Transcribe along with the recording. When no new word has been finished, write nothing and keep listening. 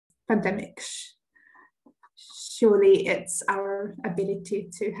pandemic. Surely it's our ability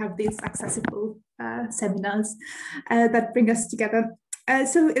to have these accessible seminars that bring us together.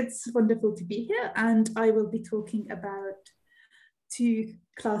 So it's wonderful to be here, and I will be talking about two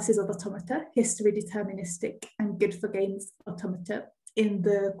classes of automata, history-deterministic and good-for-games automata in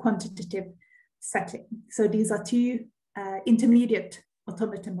the quantitative setting. So these are two intermediate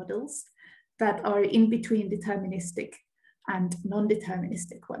automata models that are in between deterministic and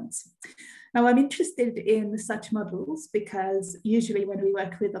non-deterministic ones. Now, I'm interested in such models because usually when we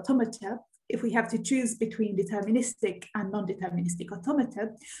work with automata, if we have to choose between deterministic and non-deterministic automata,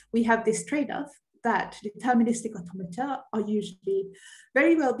 we have this trade-off that deterministic automata are usually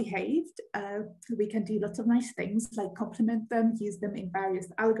very well behaved. We can do lots of nice things like complement them, use them in various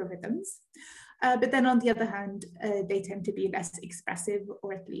algorithms. But then on the other hand, they tend to be less expressive,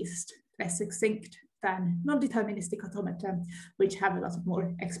 or at least less succinct than non-deterministic automata, which have a lot of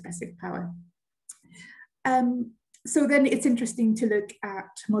more expressive power. So then it's interesting to look at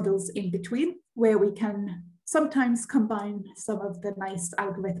models in between, where we can sometimes combine some of the nice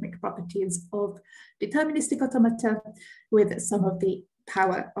algorithmic properties of deterministic automata with some of the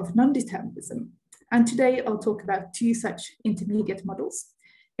power of non-determinism. And today I'll talk about two such intermediate models,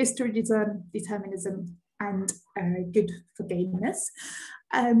 history-determinism and good-for-gameness.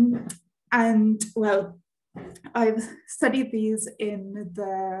 And well, I've studied these in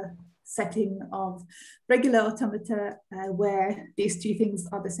the setting of regular automata where these two things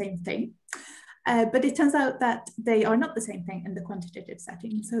are the same thing. But it turns out that they are not the same thing in the quantitative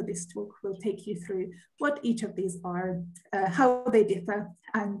setting. So this talk will take you through what each of these are, how they differ,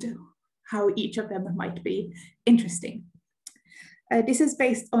 and how each of them might be interesting. This is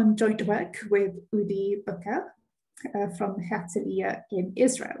based on joint work with Udi Bakar from Herzliya in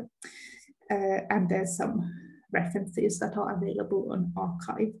Israel. And there's some references that are available on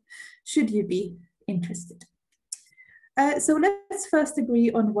arXiv, should you be interested. So let's first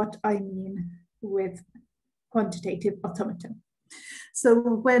agree on what I mean with quantitative automata. So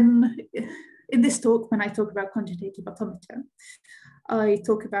when, in this talk, when I talk about quantitative automata, I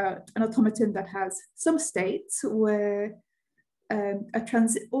talk about an automaton that has some states where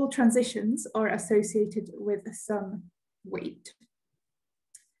all transitions are associated with some weight.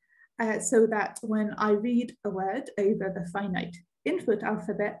 So that when I read a word over the finite input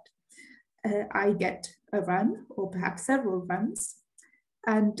alphabet, I get a run, or perhaps several runs,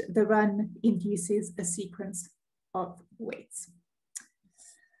 and the run induces a sequence of weights.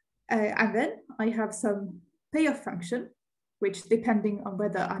 And then I have some payoff function, which, depending on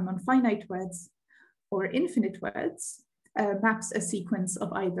whether I'm on finite words or infinite words, maps a sequence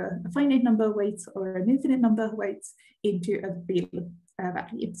of either a finite number of weights or an infinite number of weights into a real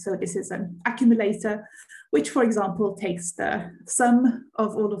value. So this is an accumulator, which, for example, takes the sum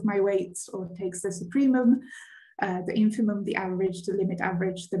of all of my weights, or takes the supremum, the infimum, the average, the limit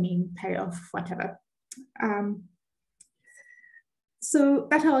average, the mean, payoff, whatever. So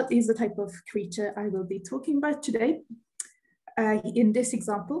that is the type of creature I will be talking about today. In this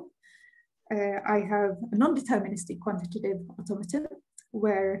example, I have a non-deterministic quantitative automaton,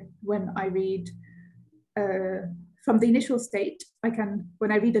 where when I read from the initial state,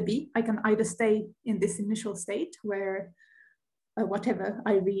 when I read a B, I can either stay in this initial state where whatever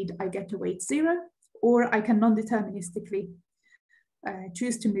I read, I get a weight 0, or I can non-deterministically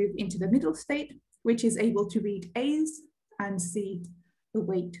choose to move into the middle state, which is able to read A's and see the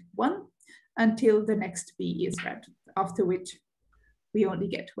weight 1 until the next B is read, after which we only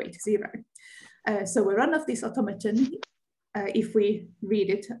get weight 0. So a run of this automaton, if we read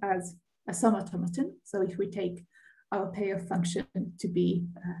it as a sum automaton, so if we take our payoff function to be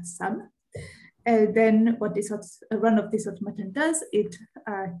sum, then what a run of this automaton does, it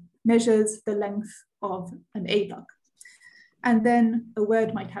measures the length of an A block. And then a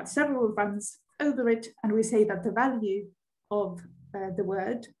word might have several runs over it, and we say that the value of the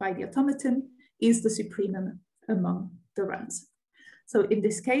word by the automaton is the supremum among the runs. So in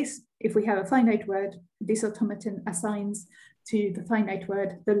this case, if we have a finite word, this automaton assigns to the finite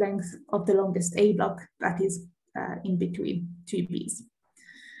word the length of the longest A block that is in between two B's.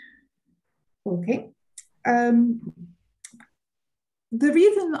 Okay. The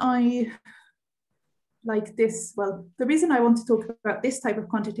reason I like this, well, the reason I want to talk about this type of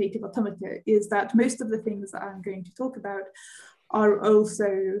quantitative automata is that most of the things that I'm going to talk about are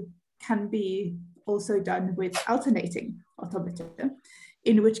can be also done with alternating automata,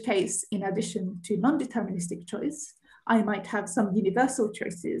 in which case, in addition to non-deterministic choice, I might have some universal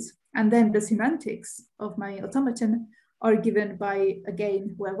choices, and then the semantics of my automaton are given by a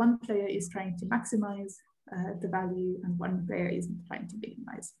game where one player is trying to maximize the value and one player isn't trying to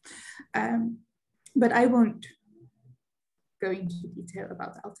minimize. But I won't go into detail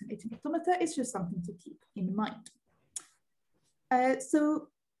about the alternating automata. It's just something to keep in mind. So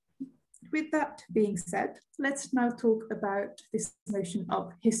with that being said, let's now talk about this notion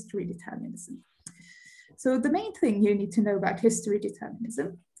of history determinism. So the main thing you need to know about history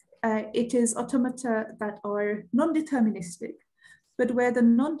determinism, it is automata that are non-deterministic, but where the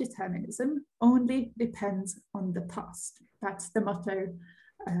non-determinism only depends on the past. That's the motto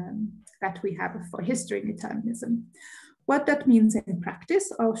that we have for history determinism. What that means in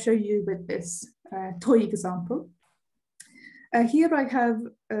practice, I'll show you with this toy example. Here I have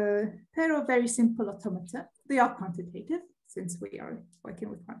a pair of very simple automata. They are quantitative, since we are working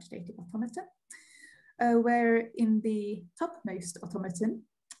with quantitative automata, where in the topmost automaton,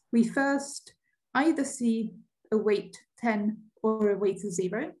 we first either see a weight 10 or a weight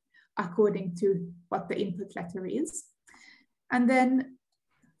 0, according to what the input letter is. And then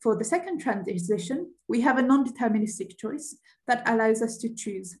for the second transition, we have a non-deterministic choice that allows us to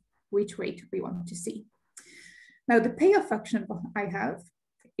choose which weight we want to see. Now, the payoff function I have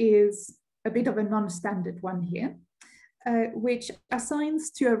is a bit of a non-standard one here, which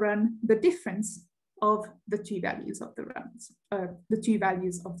assigns to a run the difference of the two values of the runs, the two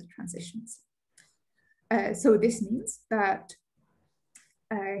values of the transitions. So this means that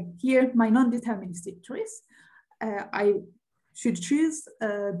here, my non-deterministic choice, I should choose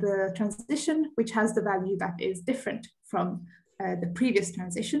the transition which has the value that is different from the previous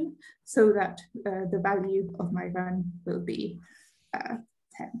transition, so that the value of my run will be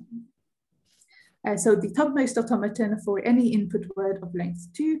 10. So the topmost automaton for any input word of length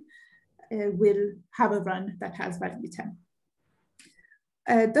 2 will have a run that has value 10.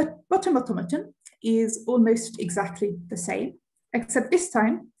 The bottom automaton is almost exactly the same, except this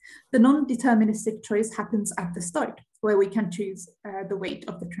time, the non-deterministic choice happens at the start, where we can choose the weight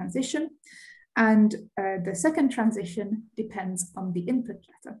of the transition, and the second transition depends on the input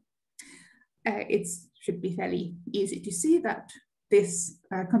letter. It should be fairly easy to see that this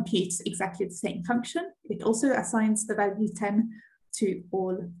computes exactly the same function. It also assigns the value 10 to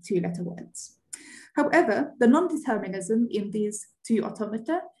all two-letter words. However, the non-determinism in these two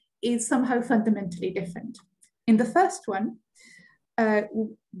automata is somehow fundamentally different. In the first one, the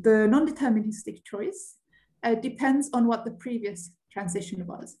non-deterministic choice depends on what the previous transition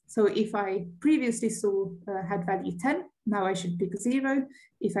was. So if I previously had value 10, now I should pick 0.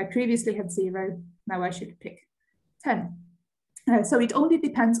 If I previously had 0, now I should pick 10. So it only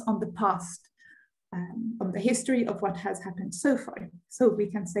depends on the past, on the history of what has happened so far. So we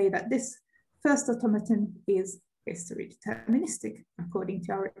can say that this first automaton is history deterministic, according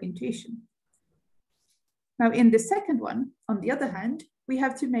to our intuition. Now, in the second one, on the other hand, we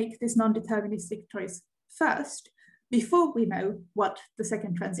have to make this non-deterministic choice first, before we know what the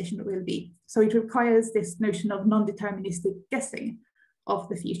second transition will be. So it requires this notion of non-deterministic guessing of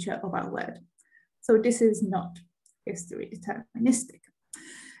the future of our word. So this is not history deterministic.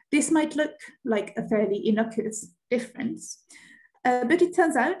 This might look like a fairly innocuous difference, but it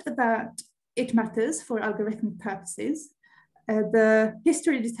turns out that it matters for algorithmic purposes. The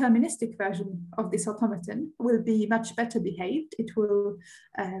history deterministic version of this automaton will be much better behaved. It will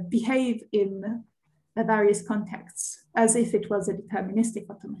behave in various contexts as if it was a deterministic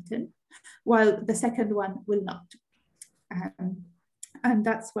automaton, while the second one will not. And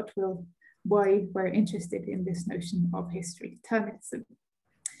that's why we're interested in this notion of history determinism.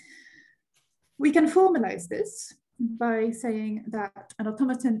 We can formalize this by saying that an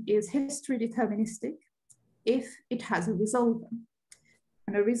automaton is history deterministic if it has a resolver.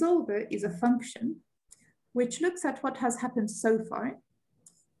 And a resolver is a function which looks at what has happened so far.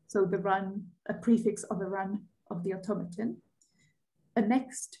 So the run, a prefix of a run of the automaton, a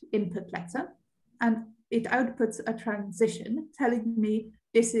next input letter, and it outputs a transition telling me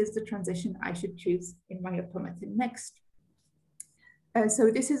this is the transition I should choose in my automaton next. So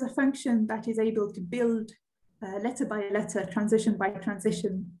this is a function that is able to build letter by letter, transition by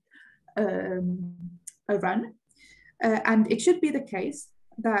transition, a run. And it should be the case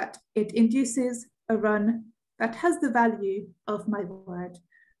that it induces a run that has the value of my word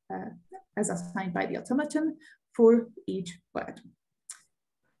as assigned by the automaton for each word.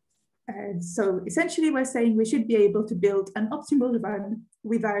 So essentially we're saying we should be able to build an optimal run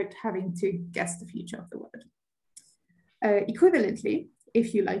without having to guess the future of the word. Equivalently,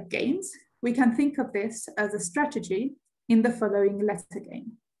 if you like games, we can think of this as a strategy in the following letter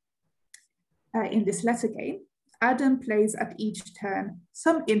game. In this letter game, Adam plays at each turn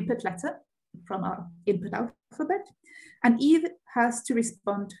some input letter from our input alphabet, and Eve has to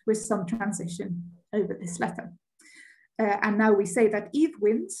respond with some transition over this letter. And now we say that Eve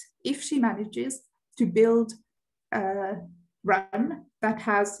wins if she manages to build a run that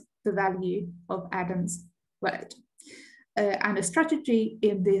has the value of Adam's word. And a strategy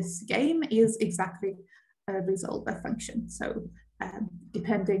in this game is exactly resolve a function. So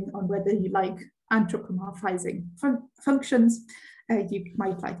depending on whether you like anthropomorphizing functions, you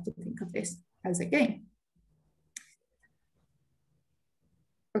might like to think of this as a game.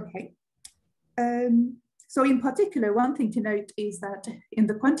 Okay. So in particular, one thing to note is that in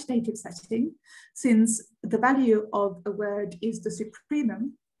the quantitative setting, since the value of a word is the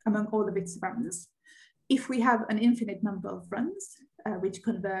supremum among all of its runs, if we have an infinite number of runs which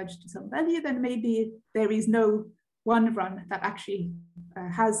converge to some value, then maybe there is no one run that actually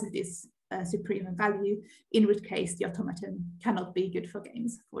has this supremum value, in which case the automaton cannot be good for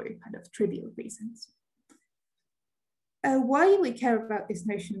games for kind of trivial reasons. Why we care about this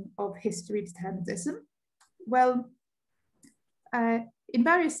notion of history determinism? Well, in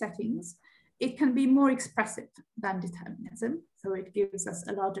various settings, it can be more expressive than determinism. So it gives us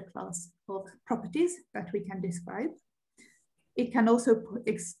a larger class of properties that we can describe. It can also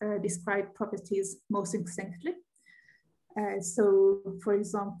describe properties more succinctly. So for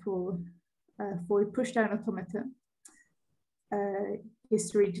example, for push-down automata,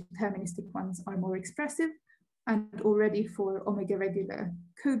 history deterministic ones are more expressive, and already for omega regular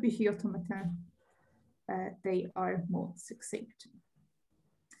Kobuhi automata, they are more succinct.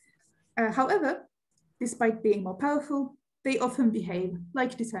 However, despite being more powerful, they often behave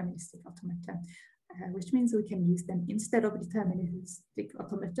like deterministic automata, which means we can use them instead of deterministic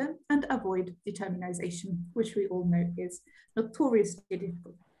automata and avoid determinization, which we all know is notoriously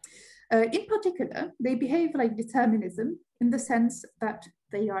difficult. In particular, they behave like determinism in the sense that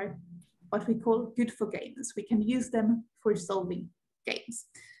they are what we call good for games. We can use them for solving games.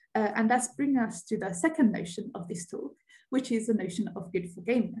 And that's bringing us to the second notion of this talk, which is the notion of good for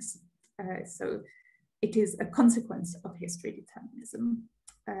gameness. So it is a consequence of history determinism.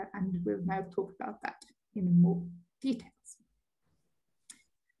 And we'll now talk about that in more details.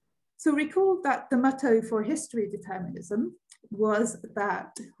 So recall that the motto for history determinism was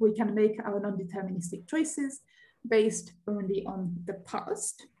that we can make our non-deterministic choices based only on the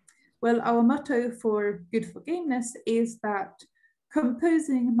past. Well, our motto for good for gameness is that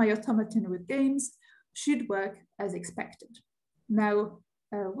composing my automaton with games should work as expected. Now,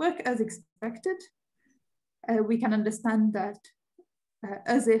 work as expected, we can understand that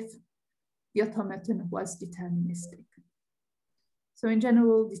as if the automaton was deterministic. So in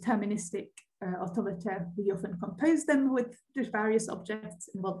general, deterministic automata, we often compose them with various objects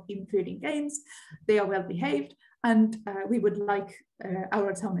involved, including games. They are well behaved, and we would like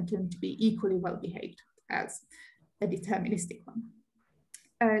our automaton to be equally well behaved as a deterministic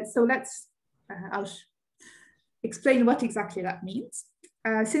one. So I'll explain what exactly that means.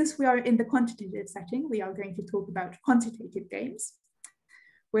 Since we are in the quantitative setting, we are going to talk about quantitative games,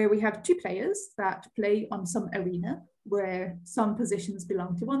 where we have two players that play on some arena, where some positions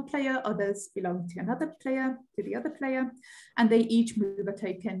belong to one player, others belong to another player, to the other player, and they each move a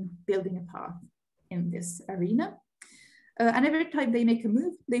token, building a path in this arena. And every time they make a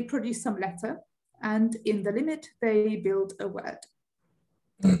move, they produce some letter, and in the limit, they build a word.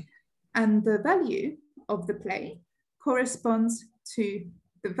 And the value of the play corresponds to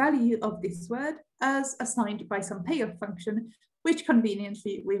the value of this word as assigned by some payoff function, which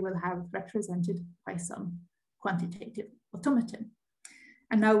conveniently we will have represented by some quantitative automaton.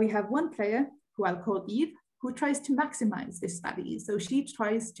 And now we have one player, who I'll call Eve, who tries to maximize this value. So she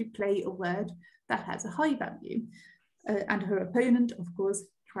tries to play a word that has a high value, and her opponent, of course,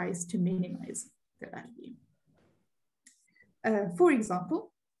 tries to minimize the value. For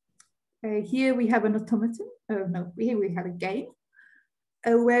example, here we have an automaton, here we have a game,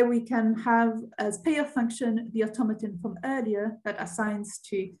 where we can have as payoff function the automaton from earlier that assigns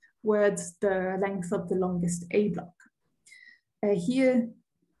to words the length of the longest A block. Here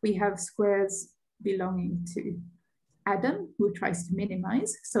we have squares belonging to Adam, who tries to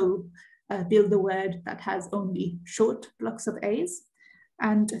minimize, so build a word that has only short blocks of A's,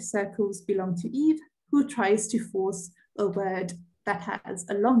 and circles belong to Eve, who tries to force a word that has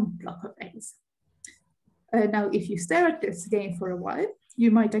a long block of A's. Now, if you stare at this game for a while, you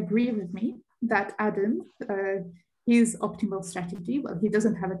might agree with me that Adam, his optimal strategy, well, he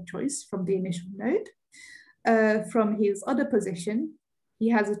doesn't have a choice from the initial node. From his other position, he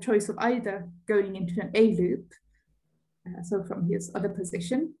has a choice of either going into an A loop. So from his other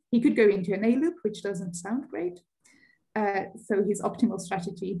position, he could go into an A loop, which doesn't sound great. So his optimal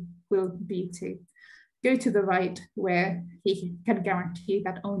strategy will be to go to the right, where he can guarantee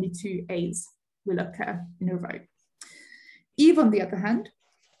that only two A's will occur in a row. Eve, on the other hand,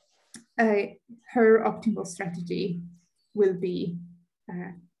 her optimal strategy will be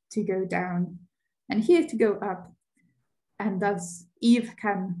to go down and here to go up. And thus Eve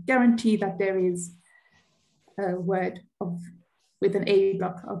can guarantee that there is a word with an A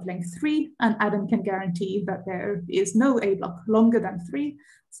block of length 3, and Adam can guarantee that there is no A block longer than 3.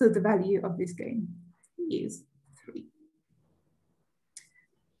 So the value of this game is 3.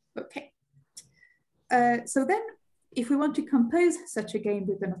 Okay. So then if we want to compose such a game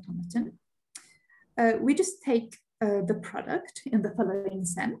with an automaton, we just take the product in the following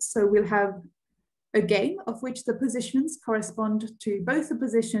sense. So we'll have a game of which the positions correspond to both the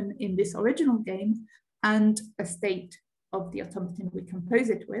position in this original game and a state of the automaton we compose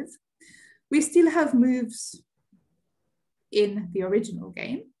it with. We still have moves in the original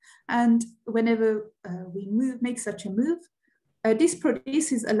game, and whenever we make such a move, this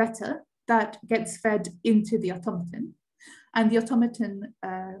produces a letter that gets fed into the automaton, and the automaton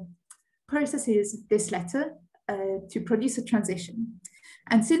processes this letter to produce a transition.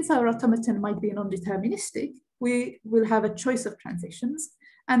 And since our automaton might be non-deterministic, we will have a choice of transitions,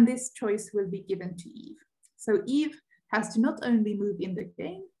 and this choice will be given to Eve. So Eve has to not only move in the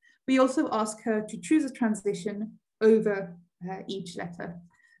game, we also ask her to choose a transition over each letter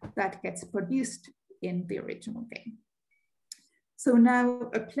that gets produced in the original game. So now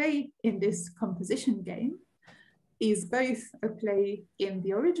a play in this composition game is both a play in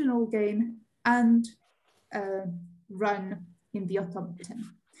the original game and run in the automaton.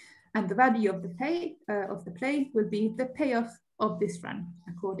 And the value of the play will be the payoff of this run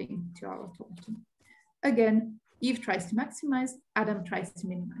according to our automaton. Again, Eve tries to maximize, Adam tries to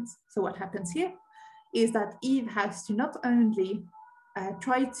minimize. So what happens here is that Eve has to not only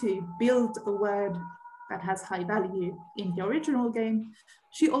try to build a word that has high value in the original game,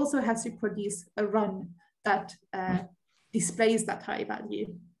 she also has to produce a run that displays that high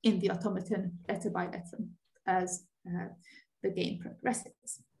value in the automaton letter by letter as the game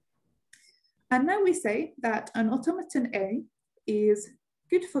progresses. And now we say that an automaton A is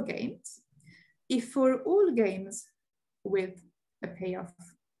good for games if for all games with a payoff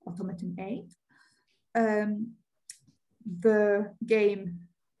automaton A, the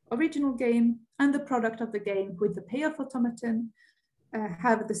original game and the product of the game with the payoff automaton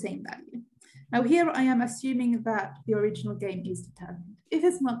have the same value. Now here I am assuming that the original game is determined. If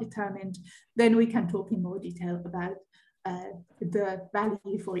it's not determined, then we can talk in more detail about the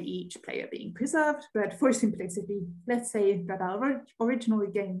value for each player being preserved. But for simplicity, let's say that our original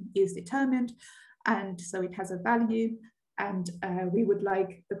game is determined, and so it has a value, and we would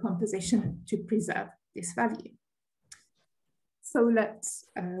like the composition to preserve this value. So let's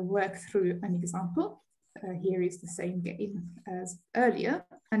work through an example. Here is the same game as earlier,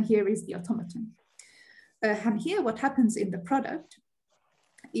 and here is the automaton. And here what happens in the product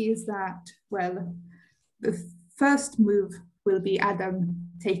is that, well, the first move will be Adam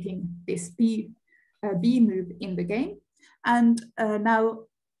taking this B move in the game, and now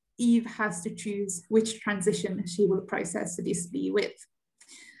Eve has to choose which transition she will process this B with.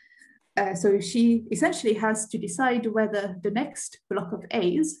 So she essentially has to decide whether the next block of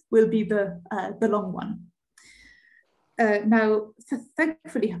A's will be the long one. Now,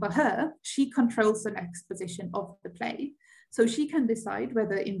 thankfully for her, she controls the next position of the play. So she can decide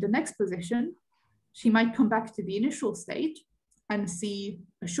whether in the next position, she might come back to the initial state and see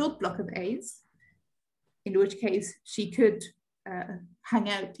a short block of A's, in which case she could hang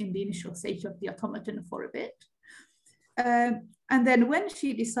out in the initial state of the automaton for a bit. And then when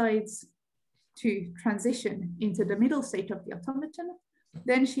she decides to transition into the middle state of the automaton,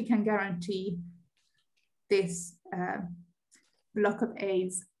 then she can guarantee this block of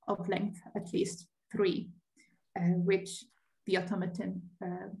A's of length at least 3, which the automaton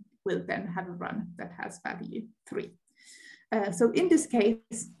will then have a run that has value 3. So in this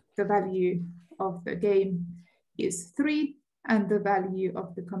case, the value of the game is 3, and the value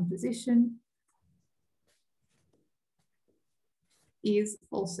of the composition is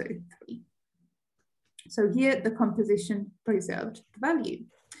also 3. So here the composition preserved the value.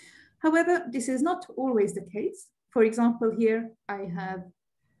 However, this is not always the case. For example, here I have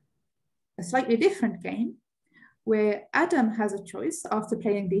a slightly different game where Adam has a choice after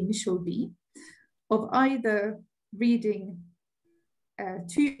playing the initial B of either reading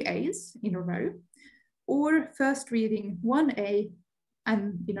 2 A's in a row, or first reading 1 A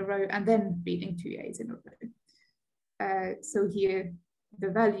in a row and then reading 2 A's in a row. So here the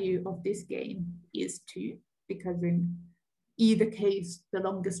value of this game is 2, because in either case, the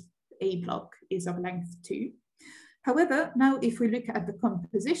longest A block is of length 2. However, now if we look at the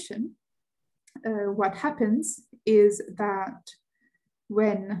composition, what happens is that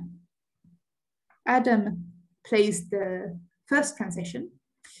when Adam plays the first transition,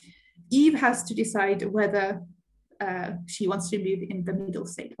 Eve has to decide whether she wants to move in the middle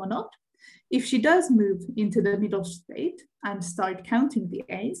state or not. If she does move into the middle state and start counting the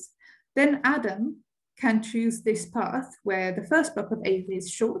A's, then Adam can choose this path where the first block of A's is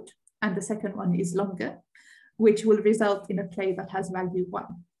short and the second one is longer, which will result in a play that has value 1.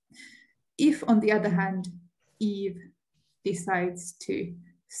 If, on the other hand, Eve decides to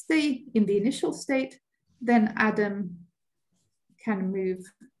stay in the initial state, then Adam can move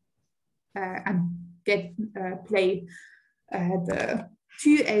and play the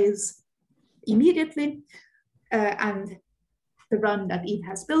 2 A's immediately, and the run that Eve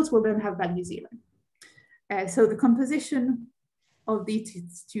has built will then have value 0. So the composition of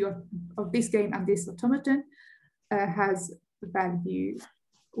these two of this game and this automaton has value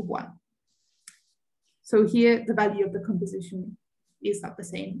 1. So here the value of the composition is not the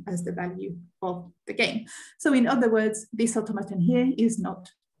same as the value of the game. So in other words, this automaton here is not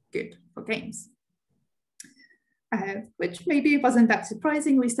good for games. Which maybe wasn't that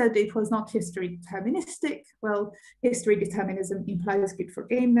surprising. We said it was not history deterministic. Well, history determinism implies good for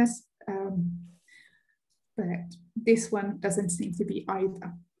gameness, but this one doesn't seem to be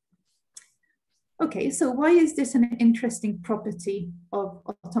either. Okay, so why is this an interesting property of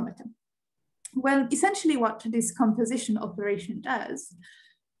automaton? Well, essentially what this composition operation does,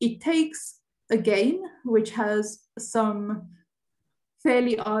 it takes a game which has some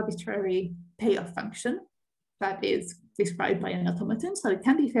fairly arbitrary payoff function that is described by an automaton, so it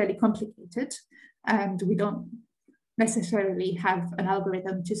can be fairly complicated, and we don't necessarily have an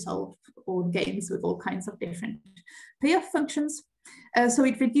algorithm to solve all games with all kinds of different payoff functions. So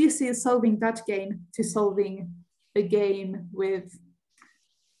it reduces solving that game to solving a game with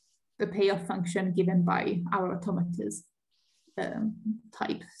the payoff function given by our automata's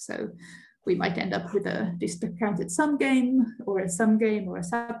type. So we might end up with a discounted sum game or a sum game or a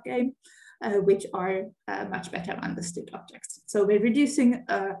sub game, which are much better understood objects. So we're reducing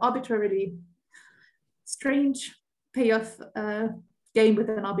arbitrarily strange payoff game with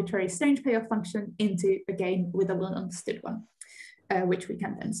an arbitrary strange payoff function into a game with a well understood one, which we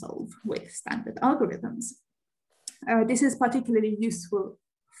can then solve with standard algorithms. This is particularly useful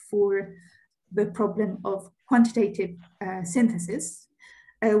for the problem of quantitative synthesis,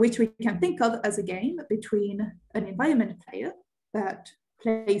 which we can think of as a game between an environment player that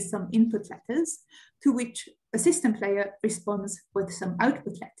plays some input letters to which a system player responds with some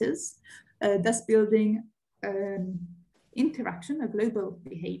output letters, thus building an interaction, a global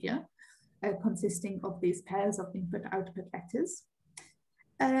behavior consisting of these pairs of input-output letters.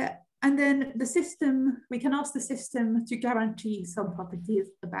 And then the system, we can ask the system to guarantee some properties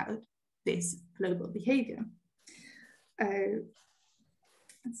about this global behavior.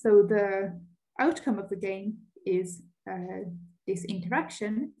 So the outcome of the game is this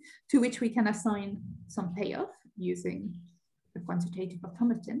interaction to which we can assign some payoff using the quantitative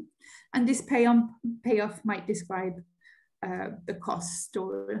automaton. And this payoff might describe the cost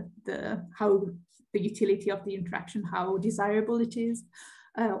or the utility of the interaction, how desirable it is,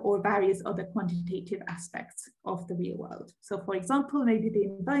 or various other quantitative aspects of the real world. So for example, maybe the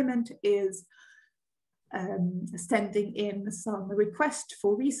environment is sending in some request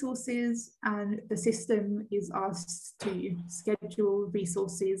for resources, and the system is asked to schedule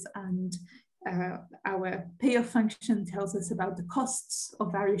resources, and our payoff function tells us about the costs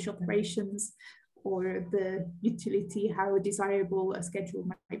of various operations or the utility, how desirable a schedule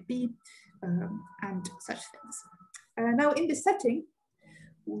might be, and such things. Now in this setting,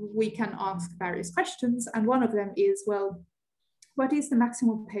 we can ask various questions, and one of them is, well, what is the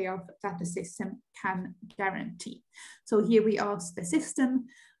maximum payoff that the system can guarantee? So here we ask the system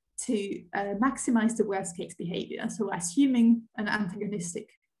to maximize the worst case behavior. So assuming an antagonistic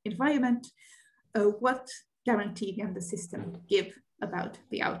environment, what guarantee can the system give about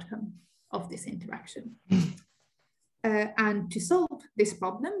the outcome of this interaction? And to solve this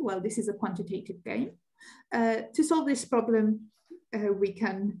problem, well, this is a quantitative game. To solve this problem, we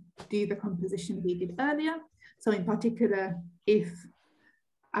can do the composition we did earlier. So in particular, if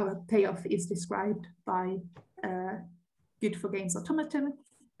our payoff is described by good for games automaton,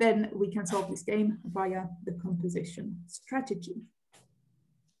 then we can solve this game via the composition strategy.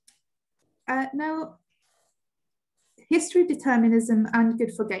 Now, history determinism and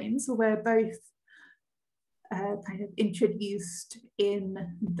good for games were both kind of introduced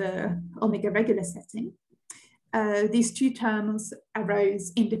in the omega regular setting. These two terms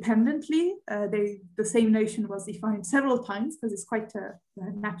arose independently. The same notion was defined several times because it's quite a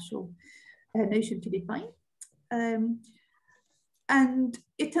natural notion to define. And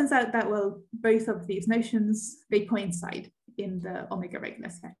it turns out that, well, both of these notions, they coincide in the omega regular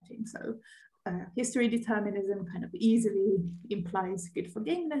setting. So history determinism kind of easily implies good for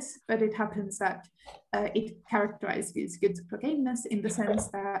gameness, but it happens that it characterizes good for gameness in the sense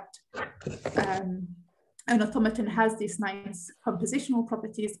that an automaton has these nice compositional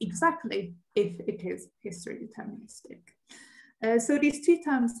properties exactly if it is history deterministic. So these two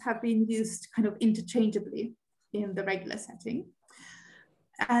terms have been used kind of interchangeably in the regular setting.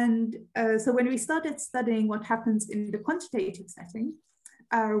 And so when we started studying what happens in the quantitative setting,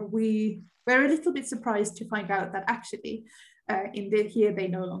 we were a little bit surprised to find out that actually here they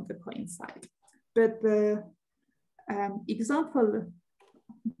no longer coincide. But the example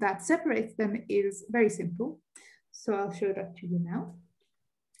that separates them is very simple. So I'll show that to you now.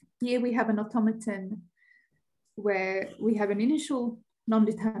 Here we have an automaton where we have an initial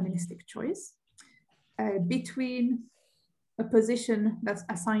non-deterministic choice between a position that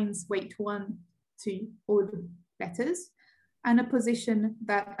assigns weight 1 to all the letters and a position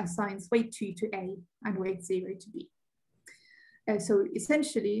that assigns weight 2 to A and weight 0 to B. So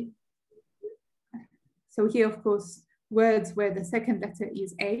essentially, so here, of course, words where the second letter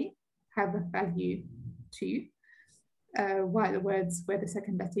is A have a value 2, while words where the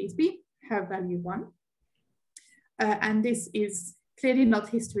second letter is B have value 1. And this is clearly not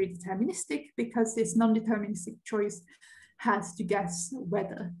history deterministic because this non-deterministic choice has to guess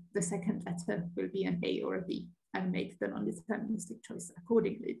whether the second letter will be an A or a B and make the non-deterministic choice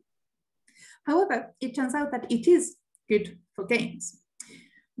accordingly. However, it turns out that it is good for games.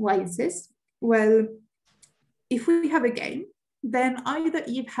 Why is this? Well, if we have a game, then either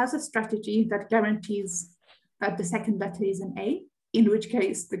Eve has a strategy that guarantees that the second letter is an A, in which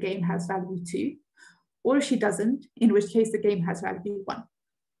case the game has value 2, or she doesn't, in which case the game has value 1.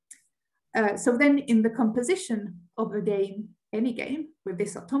 So then in the composition of a game, any game with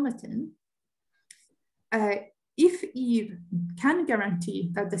this automaton, if Eve can guarantee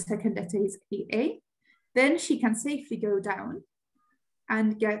that the second letter is A, then she can safely go down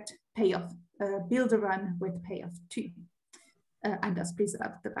and get payoff, build a run with payoff 2, and thus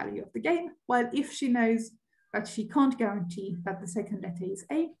preserve the value of the game. While if she knows that she can't guarantee that the second letter is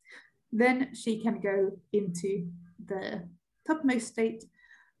A, then she can go into the topmost state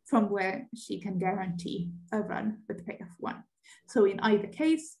from where she can guarantee a run with payoff 1. So in either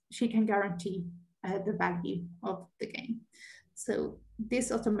case, she can guarantee the value of the game. So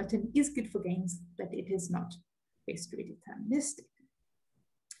this automaton is good for games, but it is not history deterministic.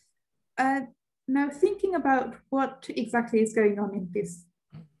 Now thinking about what exactly is going on in this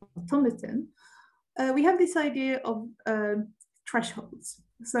automaton, we have this idea of thresholds.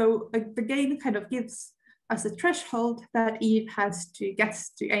 So the game kind of gives us a threshold that Eve has to guess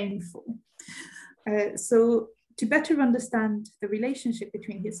to aim for. So to better understand the relationship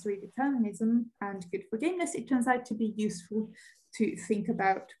between history determinism and good for gameness, it turns out to be useful to think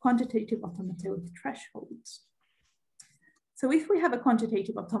about quantitative automata with thresholds. So if we have a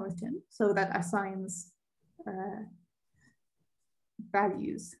quantitative automaton, so that assigns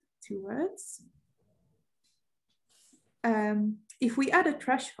values to words, if we add a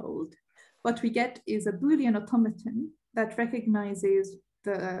threshold, what we get is a Boolean automaton that recognizes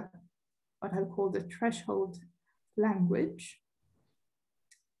the, what I'll call the threshold language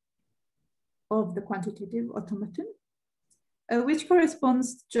of the quantitative automaton, which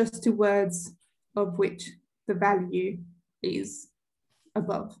corresponds just to words of which the value is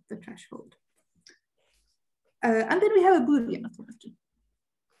above the threshold. And then we have a Boolean automaton.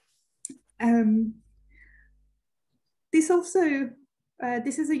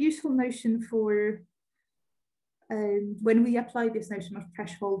 This is a useful notion for when we apply this notion of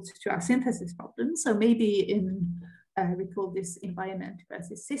thresholds to our synthesis problem. So maybe in, we call this environment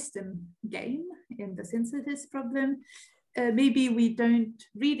versus system game in the synthesis problem. Maybe we don't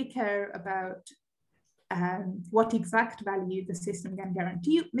really care about what exact value the system can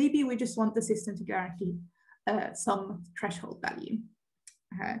guarantee. Maybe we just want the system to guarantee some threshold value.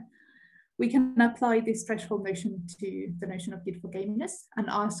 We can apply this threshold notion to the notion of good for gameness and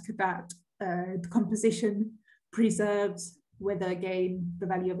ask that the composition preserves whether a game, the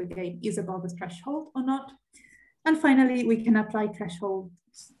value of a game is above a threshold or not. And finally, we can apply thresholds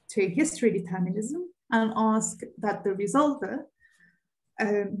to history determinism and ask that the resolver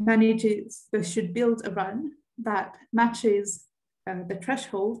should build a run that matches the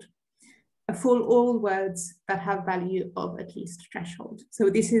threshold for all words that have value of at least threshold. So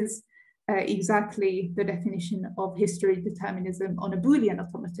this is exactly the definition of history determinism on a Boolean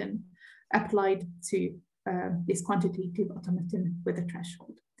automaton applied to this quantitative automaton with a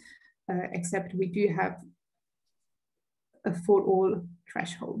threshold. except we do have a for all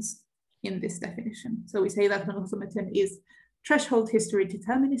thresholds in this definition. So we say that an automaton is threshold history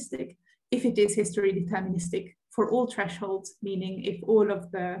deterministic if it is history deterministic for all thresholds, meaning if all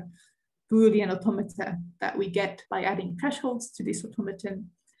of the Boolean automata that we get by adding thresholds to this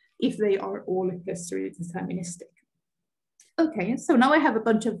automaton, if they are all history deterministic. Okay, so now I have a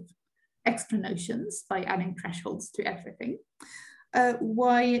bunch of extra notions by adding thresholds to everything.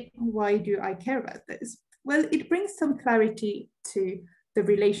 Why do I care about this? Well, it brings some clarity to the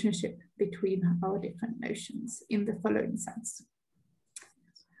relationship between our different notions in the following sense.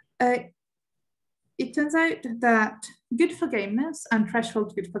 It turns out that good for gameness and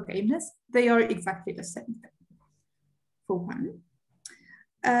threshold good for gameness, they are exactly the same thing, for one.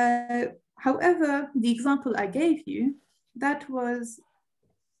 However, the example I gave you, that was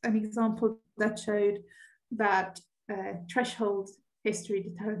an example that showed that threshold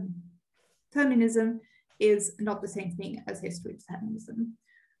history determinism is not the same thing as history determinism.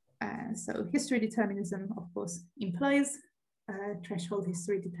 So history determinism, of course, implies threshold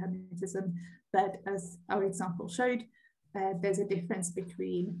history determinism, but as our example showed, there's a difference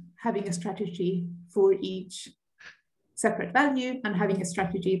between having a strategy for each separate value and having a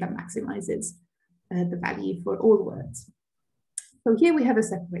strategy that maximizes the value for all words. So here we have a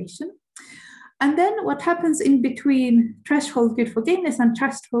separation. And then what happens in between threshold good for gameness and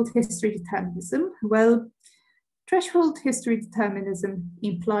threshold history determinism? Well, threshold history determinism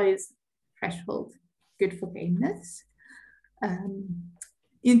implies threshold good for gameness.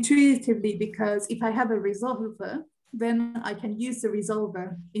 Intuitively, because if I have a resolver, then I can use the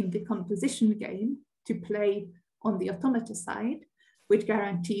resolver in the composition game to play on the automata side, which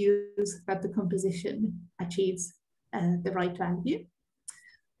guarantees that the composition achieves the right value.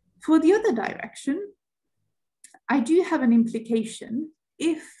 For the other direction, I do have an implication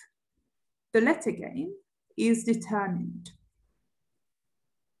if the letter game is determined.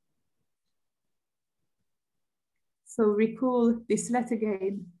 So recall this letter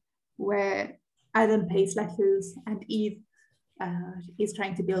game where Adam pays letters and Eve is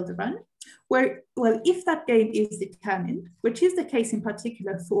trying to build a run. Where, well, if that game is determined, which is the case in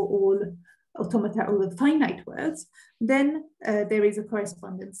particular for all automata, all the finite words, then there is a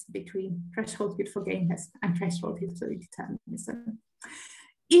correspondence between threshold good for gameness and threshold history determinism.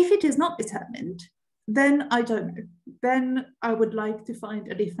 If it is not determined, then I don't know. Then I would like to find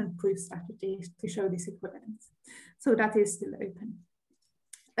a different proof strategy to show this equivalence. So that is still open.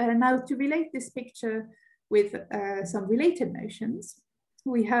 Now to relate this picture with some related notions,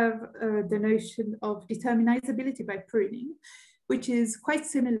 we have the notion of determinizability by pruning, which is quite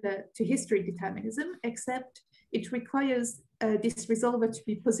similar to history determinism, except it requires this resolver to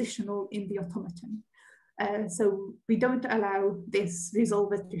be positional in the automaton. So we don't allow this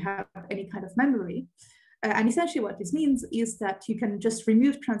resolver to have any kind of memory. And essentially what this means is that you can just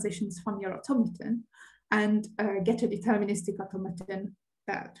remove transitions from your automaton and get a deterministic automaton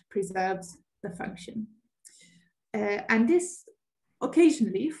that preserves the function. And this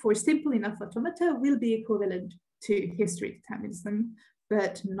occasionally, for simple enough automata, will be equivalent to history determinism,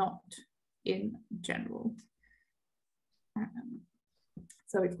 but not in general.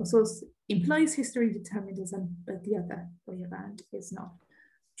 So it also implies history determinism, but the other way around is not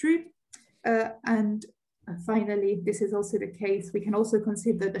true. And finally, this is also the case. We can also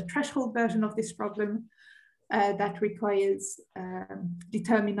consider the threshold version of this problem that requires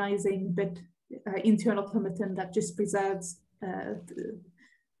determinizing, but into an automaton that just preserves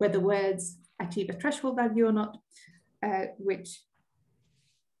whether words achieve a threshold value or not, which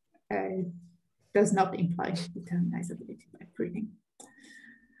does not imply determinizability by pruning.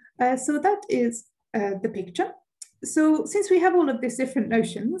 So that is the picture. So since we have all of these different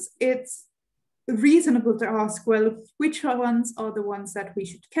notions, it's reasonable to ask, well, which ones are the ones that we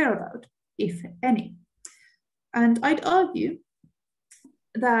should care about, if any? And I'd argue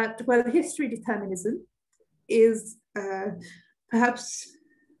that, well, history determinism is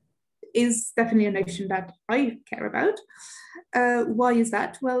definitely a notion that I care about. Why is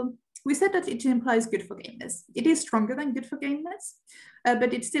that? Well, we said that it implies good for gameness. It is stronger than good for gameness,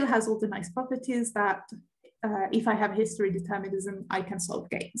 but it still has all the nice properties that if I have history determinism, I can solve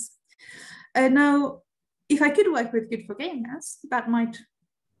games. Now, if I could work with good for gameness,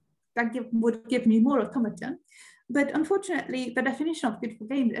 would give me more automata. But unfortunately, the definition of good for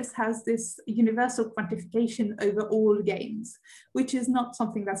gameness has this universal quantification over all games, which is not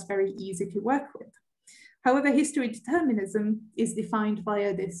something that's very easy to work with. However, history determinism is defined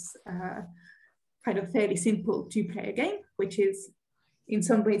via this kind of fairly simple two-player game, which is in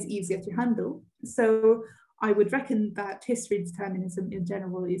some ways easier to handle. So I would reckon that history determinism in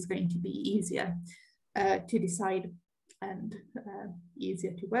general is going to be easier to decide and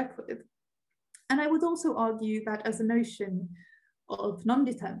easier to work with. And I would also argue that as a notion of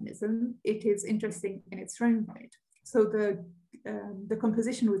non-determinism, it is interesting in its own right. So the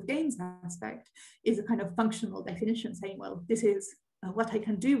composition with gains aspect is a kind of functional definition saying, well, this is what I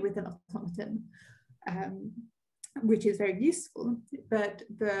can do with an automaton, which is very useful, but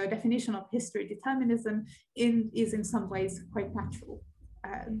the definition of history determinism is in some ways quite natural.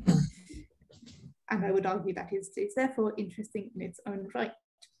 And I would argue that is therefore interesting in its own right.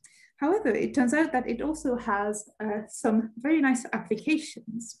 However, it turns out that it also has some very nice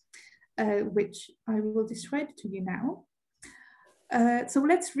applications, which I will describe to you now. So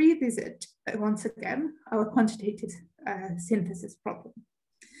let's revisit once again our quantitative synthesis problem.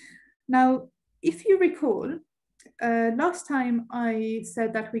 Now, if you recall, last time I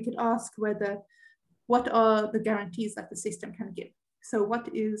said that we could ask what are the guarantees that the system can give? So what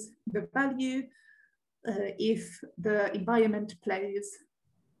is the value if the environment plays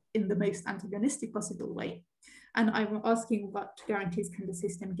in the most antagonistic possible way? And I'm asking what guarantees can the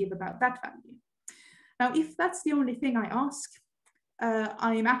system give about that value? Now, if that's the only thing I ask,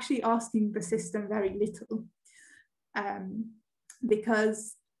 I'm actually asking the system very little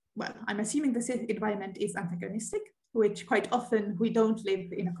because, well, I'm assuming the environment is antagonistic, which quite often we don't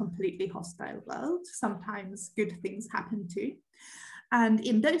live in a completely hostile world. Sometimes good things happen too. And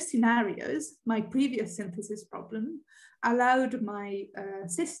in those scenarios, my previous synthesis problem allowed my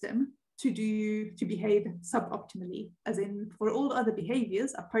system to behave suboptimally, as in for all other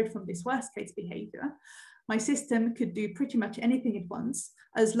behaviors, apart from this worst case behavior, my system could do pretty much anything it wants,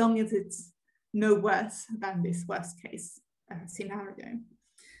 as long as it's no worse than this worst case scenario.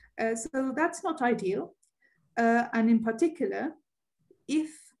 So that's not ideal. And in particular,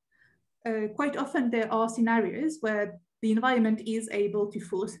 if quite often there are scenarios where the environment is able to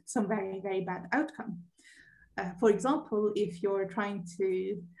force some very, very bad outcome. For example, if you're trying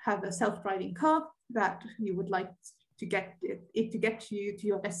to have a self-driving car that you would like to get it to get you to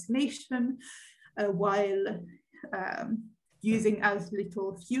your destination while using as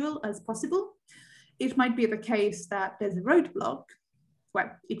little fuel as possible, it might be the case that there's a roadblock.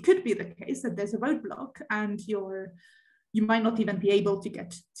 Well, it could be the case that there's a roadblock and you might not even be able to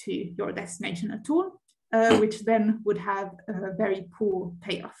get to your destination at all, which then would have a very poor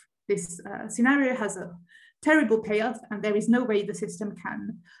payoff. This scenario has a terrible payoff, and there is no way the system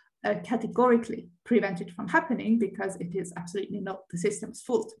can categorically prevent it from happening, because it is absolutely not the system's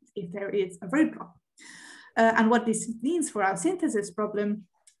fault if there is a roadblock. And what this means for our synthesis problem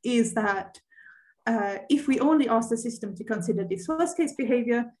is that if we only ask the system to consider this worst case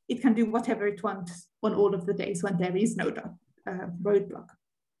behavior, it can do whatever it wants on all of the days when there is no roadblock.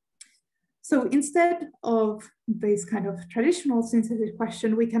 So instead of this kind of traditional synthesis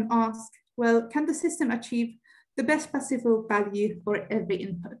question, we can ask, well, can the system achieve the best possible value for every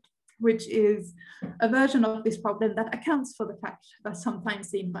input, which is a version of this problem that accounts for the fact that sometimes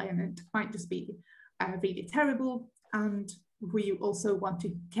the environment might just be really terrible, and we also want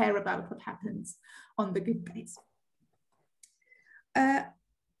to care about what happens on the good days.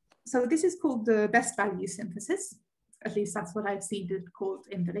 So this is called the best value synthesis. At least that's what I've seen it called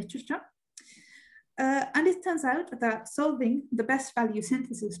in the literature. And it turns out that solving the best value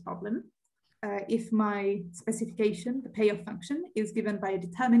synthesis problem, if my specification, the payoff function, is given by a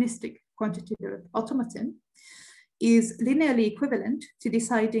deterministic quantitative automaton, is linearly equivalent to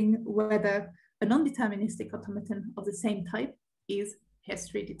deciding whether a non-deterministic automaton of the same type is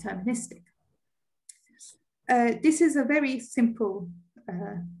history deterministic. This is a very simple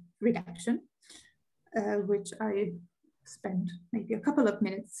reduction, which I spend maybe a couple of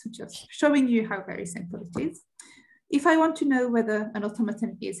minutes just showing you how very simple it is. If I want to know whether an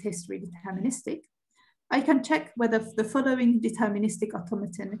automaton is history deterministic, I can check whether the following deterministic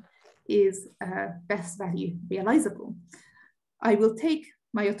automaton is best value realizable. I will take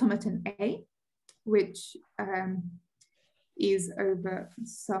my automaton A, which is over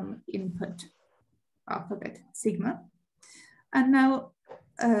some input alphabet sigma. And now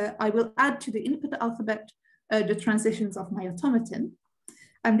I will add to the input alphabet the transitions of my automaton.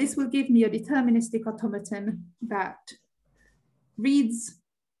 And this will give me a deterministic automaton that reads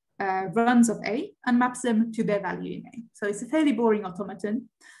runs of A and maps them to their value in A. So it's a fairly boring automaton.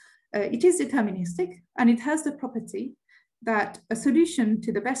 It is deterministic, and it has the property that a solution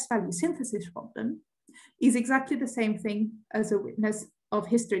to the best value synthesis problem is exactly the same thing as a witness of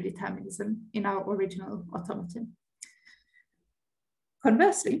history determinism in our original automaton.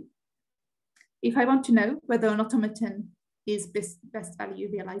 Conversely, if I want to know whether an automaton is best value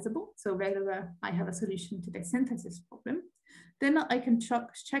realizable, so whether I have a solution to the synthesis problem, then I can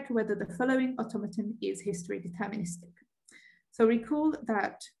check whether the following automaton is history deterministic. So recall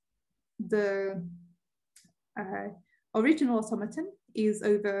that the original automaton is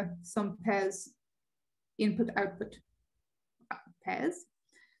over some pairs, input-output pairs.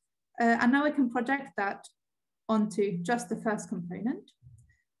 And now I can project that onto just the first component.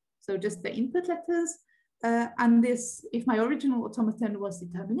 So just the input letters. And this, if my original automaton was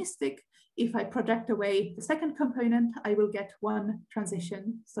deterministic, if I project away the second component, I will get one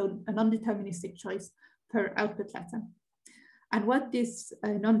transition, so a non-deterministic choice per output letter. And what this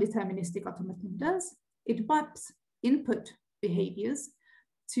non-deterministic automaton does, it maps input behaviors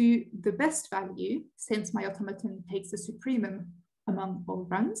to the best value, since my automaton takes the supremum among all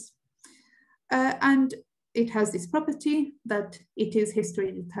runs. And it has this property that it is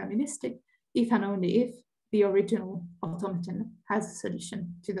history deterministic if and only if the original automaton has a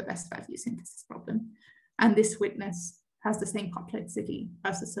solution to the best value synthesis problem. And this witness has the same complexity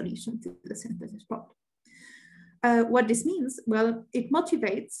as the solution to the synthesis problem. What this means, well, it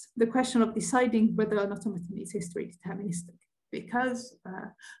motivates the question of deciding whether an automaton is history deterministic, because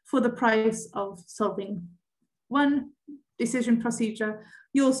for the price of solving one decision procedure,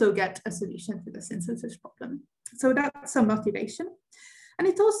 you also get a solution to the synthesis problem. So that's some motivation. And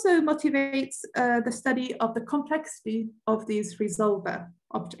it also motivates the study of the complexity of these resolver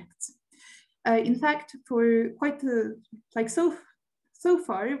objects. In fact, for quite so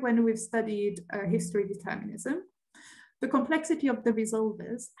far, when we've studied history determinism, the complexity of the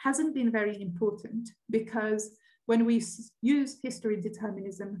resolvers hasn't been very important, because when we use history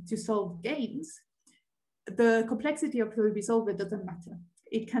determinism to solve games, the complexity of the resolver doesn't matter.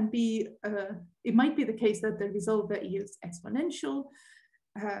 It can be, it might be the case that the resolver is exponential,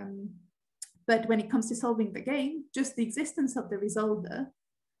 but when it comes to solving the game, just the existence of the resolver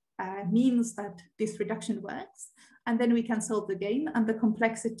means that this reduction works, and then we can solve the game, and the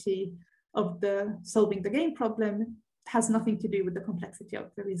complexity of the solving the game problem has nothing to do with the complexity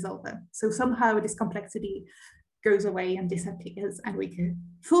of the resolver. So somehow this complexity goes away and disappears, and we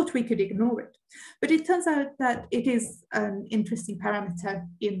thought we could ignore it. But it turns out that it is an interesting parameter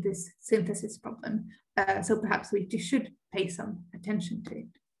in this synthesis problem. So perhaps we should pay some attention to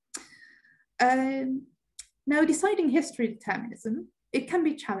it. Now, deciding history determinism, it can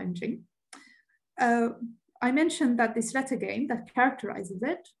be challenging. I mentioned that this letter game that characterizes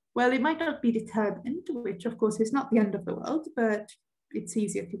it, well, it might not be determined, which of course is not the end of the world, but it's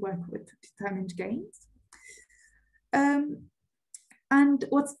easier to work with determined games. And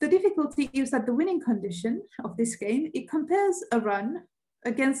what's the difficulty is that the winning condition of this game, it compares a run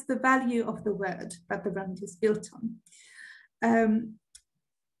against the value of the word that the run is built on.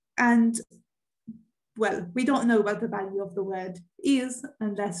 And well, we don't know what the value of the word is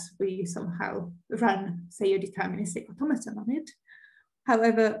unless we somehow run, say, a deterministic automaton on it.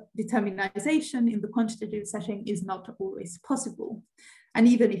 However, determinization in the quantitative setting is not always possible. And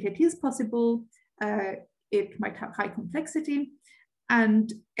even if it is possible, it might have high complexity.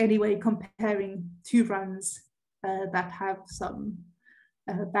 And anyway, comparing two runs that have some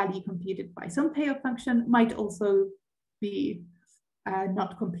value computed by some payoff function might also be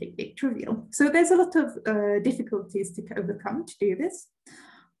not completely trivial. So there's a lot of difficulties to overcome to do this,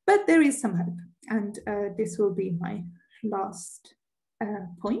 but there is some hope. And this will be my last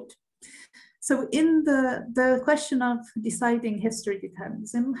point. So in the question of deciding history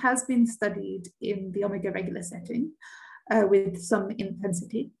determinism has been studied in the omega regular setting with some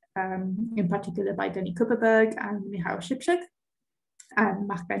intensity, in particular by Denny Kupperberg and Michał Szybczak and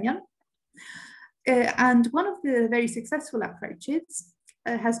Marc Gagnon. And one of the very successful approaches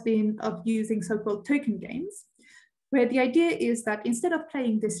has been of using so-called token games, where the idea is that instead of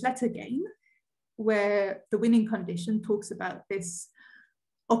playing this letter game, where the winning condition talks about this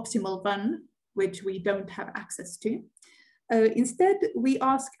optimal run, which we don't have access to, instead we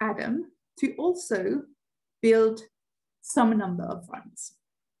ask Adam to also build some number of runs.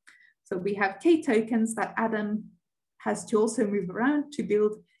 So we have k tokens that Adam has to also move around to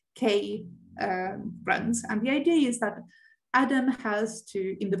build k runs. And the idea is that Adam has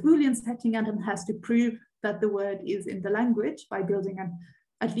to, in the Boolean setting, Adam has to prove that the word is in the language by building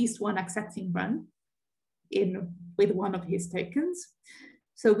at least one accepting run with one of his tokens.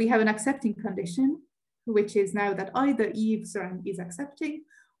 So we have an accepting condition, which is now that either Eve's run is accepting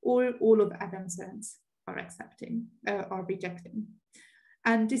or all of Adam's runs are accepting, are rejecting.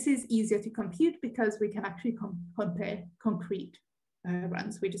 And this is easier to compute because we can actually compare concrete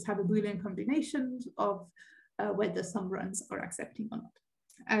runs. We just have a Boolean combination of whether some runs are accepting or not.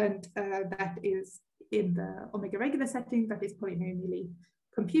 And that is in the omega regular setting that is polynomially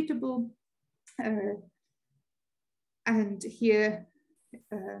computable. And here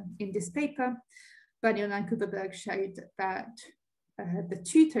in this paper, Daniel and Kuperberg showed that the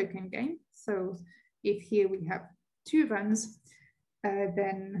two-token game, so if here we have two runs,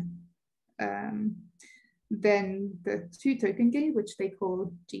 then the two-token game, which they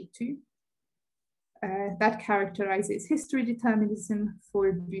call G2, that characterizes history determinism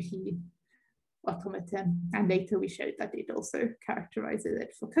for Buhy automaton, and later we showed that it also characterizes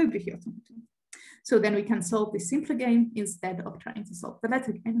it for co-Buhy automaton. So then we can solve this simpler game instead of trying to solve the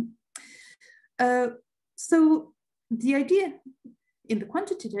letter game. So the idea in the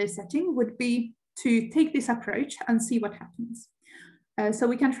quantitative setting would be to take this approach and see what happens. So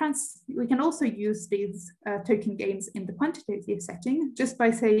we can also use these token games in the quantitative setting just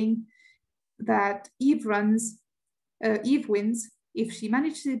by saying that Eve wins if she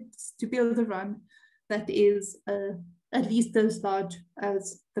manages to build a run that is at least as large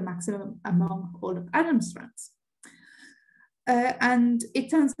as the maximum among all of Adam's runs. And it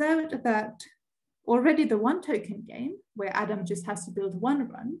turns out that already the one token game, where Adam just has to build one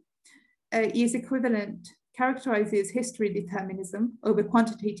run, is equivalent, characterizes history determinism over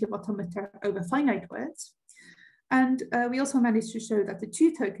quantitative automata over finite words. And we also managed to show that the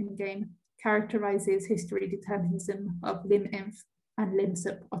two token game characterizes history determinism of lim-inf and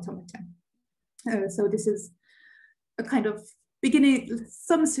lim-sup automata. So this is a kind of beginning,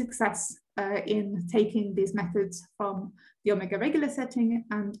 some success in taking these methods from the omega regular setting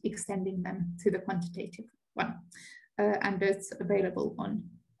and extending them to the quantitative one. And it's available on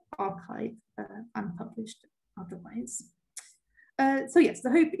arXiv, unpublished otherwise. So yes,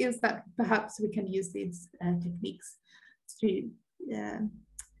 the hope is that perhaps we can use these techniques to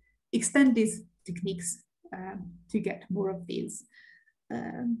extend these techniques to get more of these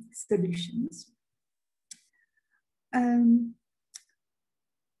solutions.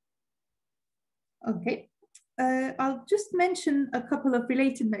 Okay, I'll just mention a couple of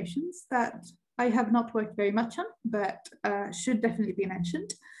related notions that I have not worked very much on, but should definitely be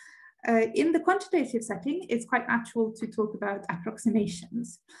mentioned. In the quantitative setting, it's quite natural to talk about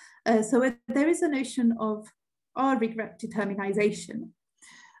approximations. So there is a notion of R-regret determinization,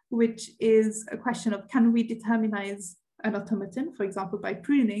 which is a question of, can we determinize an automaton, for example, by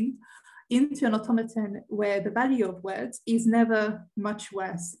pruning, into an automaton where the value of words is never much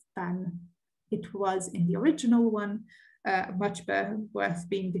worse than it was in the original one, much worth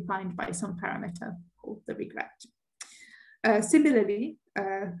being defined by some parameter called the regret. Similarly,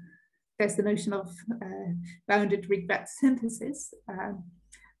 there's the notion of bounded regret synthesis,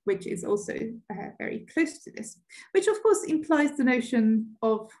 which is also very close to this, which of course implies the notion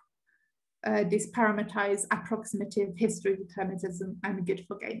of this parameterized approximative history determinism and good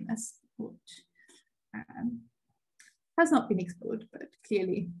for gameness, which has not been explored, but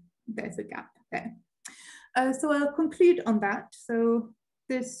clearly there's a gap there. So I'll conclude on that. So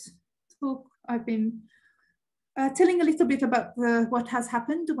this talk, I've been telling a little bit about what has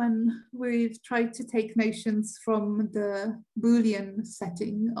happened when we've tried to take notions from the Boolean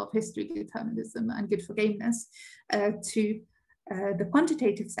setting of history determinism and good for gameness to the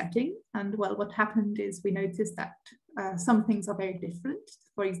quantitative setting. And well, what happened is we noticed that some things are very different.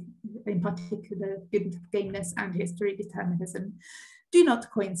 For in particular, good for gameness and history determinism do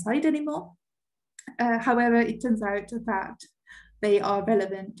not coincide anymore. However, it turns out that they are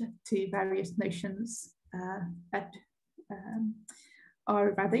relevant to various notions that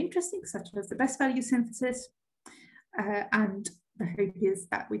are rather interesting, such as the best value synthesis. And the hope is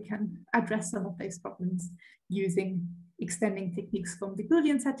that we can address some of those problems using extending techniques from the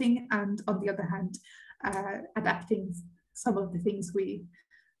Boolean setting, and on the other hand, adapting some of the things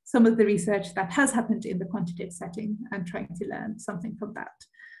some of the research that has happened in the quantitative setting and trying to learn something from that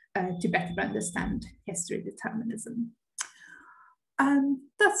to better understand history determinism.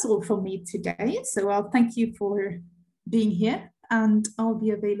 That's all from me today. So I'll thank you for being here, and I'll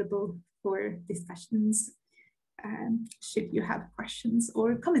be available for discussions should you have questions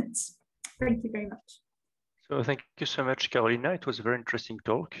or comments. Thank you very much. So thank you so much, Karoliina. It was a very interesting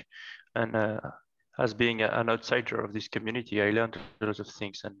talk. And as being an outsider of this community, I learned a lot of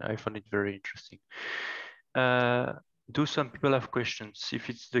things and I found it very interesting. Do some people have questions? If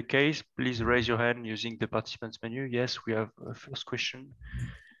it's the case, please raise your hand using the participants menu. Yes, we have a first question.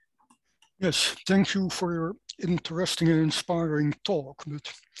 Yes, thank you for your interesting and inspiring talk.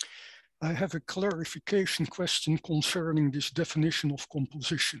 But I have a clarification question concerning this definition of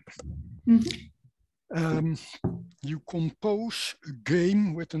composition. Mm-hmm. You compose a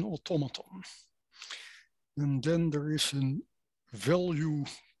game with an automaton, and then there is a value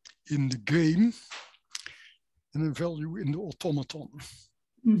in the game and a value in the automaton.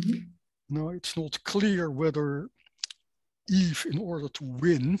 Mm-hmm. Now, it's not clear whether Eve, in order to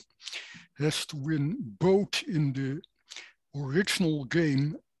win, has to win both in the original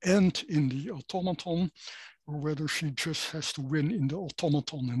game and in the automaton, or whether she just has to win in the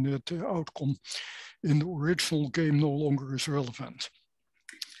automaton and that the outcome in the original game no longer is relevant.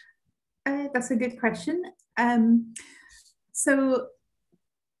 That's a good question. So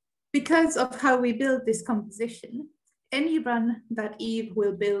because of how we build this composition, any run that Eve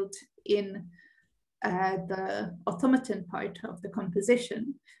will build in the automaton part of the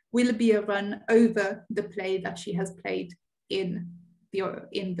composition will be a run over the play that she has played in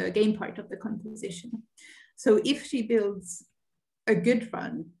the game part of the composition. So if she builds a good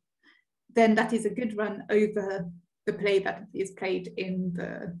run, then that is a good run over the play that is played in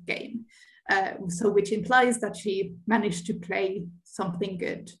the game. So which implies that she managed to play something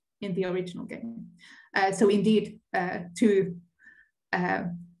good in the original game. So indeed, to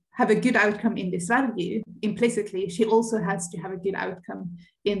have a good outcome in this value, implicitly, she also has to have a good outcome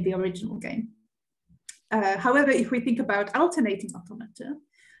in the original game. However, if we think about alternating automata,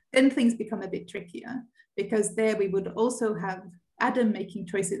 then things become a bit trickier, because there we would also have Adam making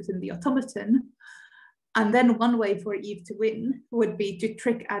choices in the automaton. And then one way for Eve to win would be to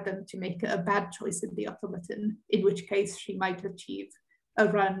trick Adam to make a bad choice in the automaton, in which case she might achieve a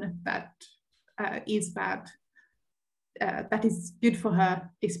run that is bad, that is good for her,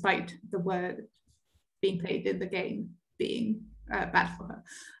 despite the word being played in the game being bad for her.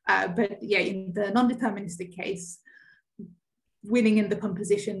 But yeah, in the non-deterministic case, winning in the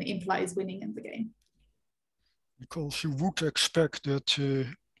composition implies winning in the game. Because you would expect that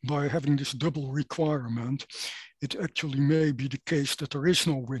by having this double requirement, it actually may be the case that there is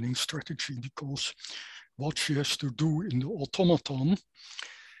no winning strategy, because what she has to do in the automaton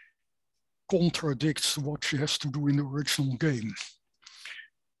contradicts what she has to do in the original game.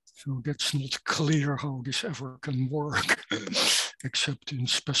 So that's not clear how this ever can work, except in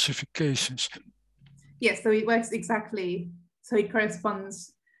specific cases. Yes, so it works exactly, so it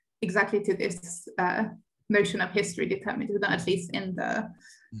corresponds exactly to this notion of history determinism, at least in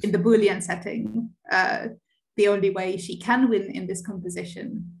the Boolean setting. The only way she can win in this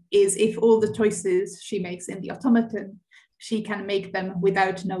composition is if all the choices she makes in the automaton, she can make them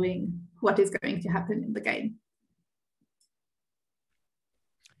without knowing what is going to happen in the game.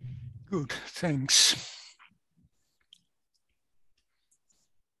 Good, thanks.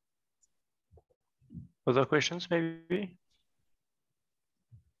 Other questions, maybe?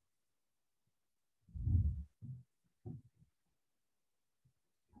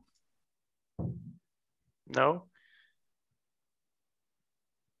 No?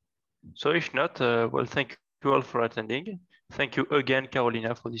 So if not, well, thank you all for attending. Thank you again,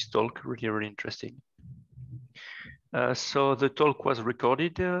 Karoliina, for this talk. Really, really interesting. So the talk was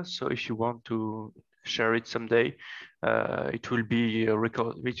recorded. So if you want to share it someday, it will be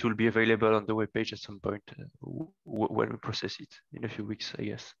It will be available on the webpage at some point when we process it in a few weeks, I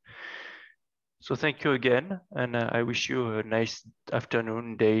guess. So thank you again, and I wish you a nice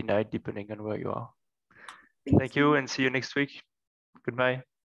afternoon, day, night, depending on where you are. Thank you, and see you next week. Goodbye.